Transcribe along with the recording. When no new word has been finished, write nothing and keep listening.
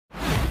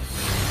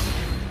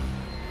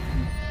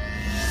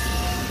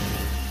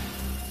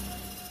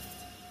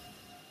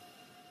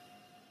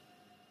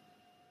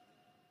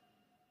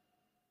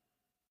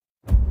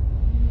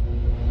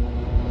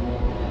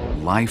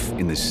life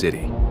in the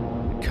city.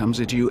 It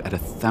comes at you at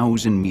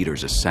 1,000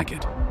 meters a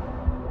second.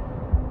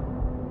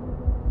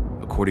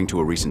 According to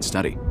a recent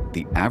study,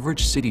 the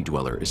average city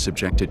dweller is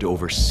subjected to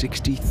over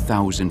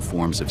 60,000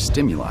 forms of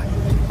stimuli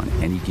on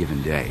any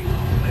given day.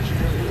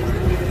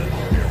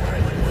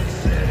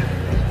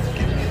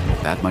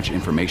 That much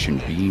information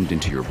beamed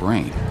into your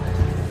brain,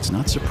 it's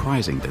not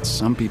surprising that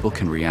some people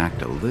can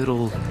react a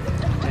little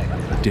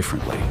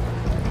differently.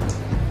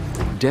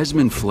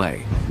 Desmond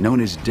Flay,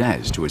 known as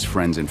Des to his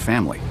friends and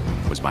family,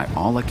 was by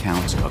all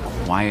accounts a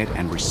quiet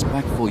and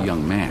respectful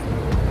young man,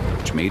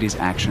 which made his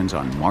actions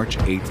on March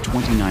 8,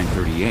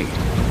 2938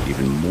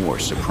 even more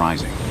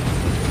surprising.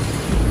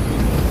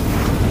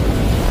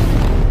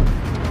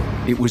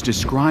 It was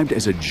described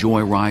as a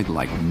joyride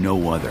like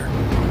no other.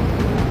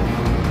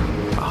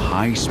 A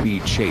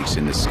high-speed chase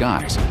in the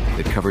skies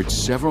that covered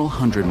several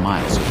hundred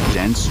miles of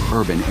dense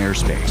urban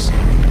airspace.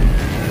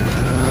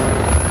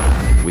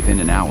 Within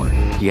an hour,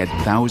 he had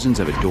thousands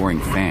of adoring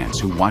fans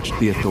who watched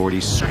the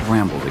authorities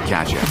scramble to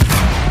catch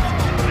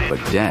him. But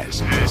Des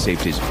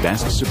saved his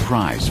best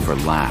surprise for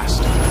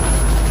last.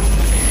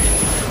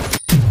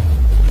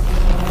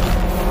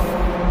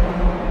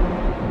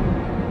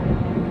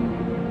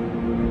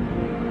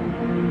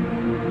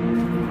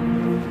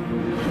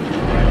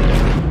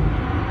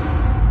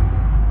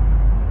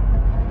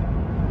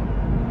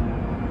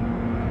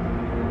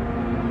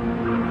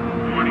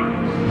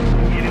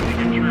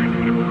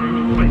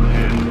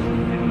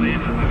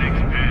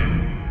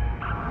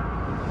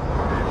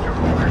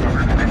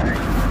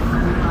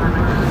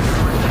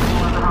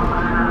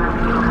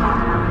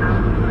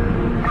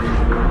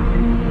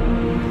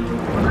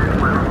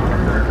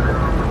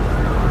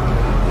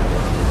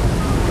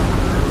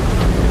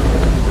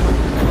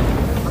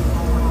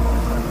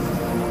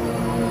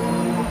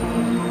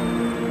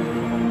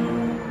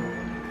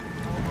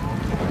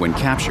 When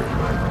captured,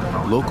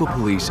 local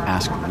police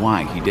asked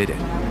why he did it.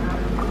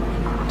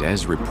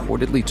 Des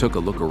reportedly took a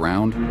look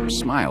around,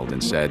 smiled,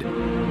 and said,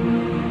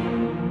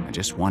 "I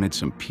just wanted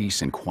some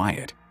peace and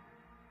quiet."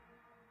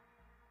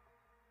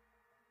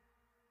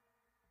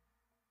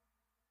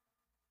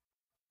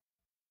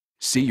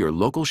 See your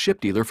local ship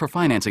dealer for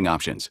financing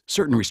options.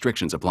 Certain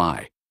restrictions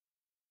apply.